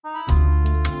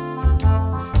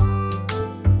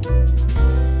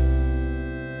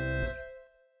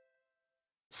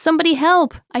Somebody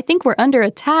help! I think we're under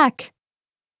attack.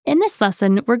 In this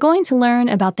lesson, we're going to learn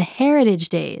about the Heritage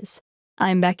Days.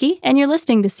 I'm Becky, and you're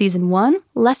listening to Season 1,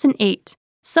 Lesson 8.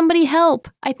 Somebody help!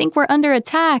 I think we're under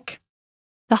attack.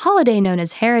 The holiday known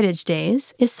as Heritage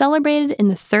Days is celebrated in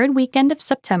the third weekend of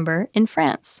September in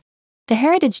France. The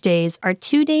Heritage Days are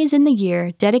 2 days in the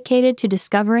year dedicated to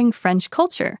discovering French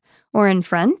culture, or in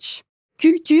French,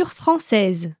 Culture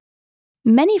française.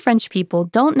 Many French people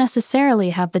don't necessarily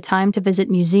have the time to visit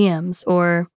museums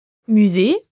or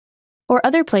Musée. or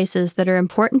other places that are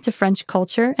important to French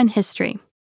culture and history.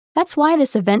 That's why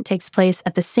this event takes place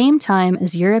at the same time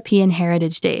as European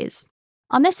Heritage Days.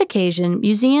 On this occasion,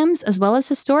 museums as well as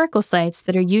historical sites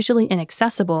that are usually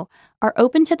inaccessible are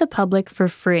open to the public for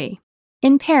free.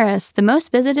 In Paris, the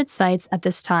most visited sites at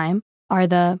this time are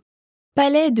the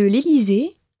Palais de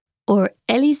l'Élysée. or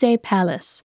Élysée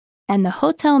Palace and the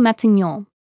Hôtel Matignon.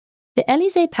 The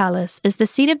Élysée Palace is the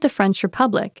seat of the French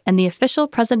Republic and the official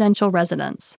presidential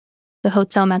residence. The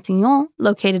Hôtel Matignon,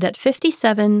 located at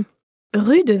 57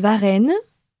 Rue de Varennes.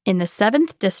 in the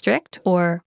 7th district,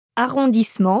 or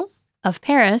Arrondissement. of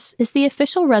Paris, is the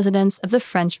official residence of the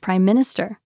French Prime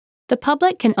Minister. The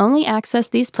public can only access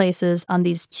these places on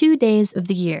these 2 days of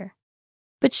the year.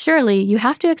 But surely you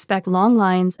have to expect long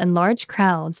lines and large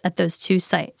crowds at those 2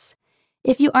 sites.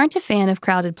 If you aren't a fan of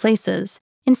crowded places,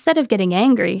 instead of getting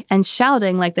angry and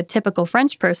shouting like the typical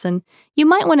French person, you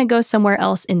might want to go somewhere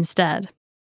else instead.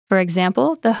 For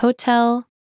example, the Hôtel,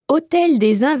 Hôtel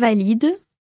des Invalides.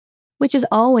 which is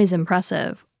always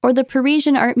impressive, or the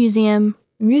Parisian Art Museum.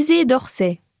 Musée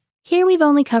d'Orsay. Here we've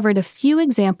only covered a few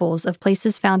examples of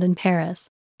places found in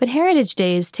Paris, but Heritage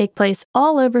Days take place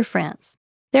all over France.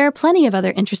 There are plenty of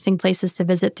other interesting places to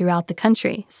visit throughout the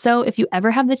country, so if you ever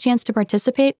have the chance to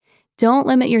participate, don't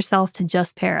limit yourself to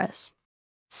just Paris.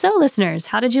 So listeners,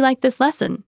 how did you like this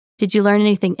lesson? Did you learn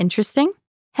anything interesting?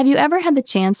 Have you ever had the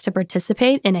chance to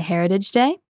participate in a Heritage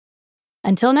Day?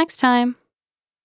 Until next time.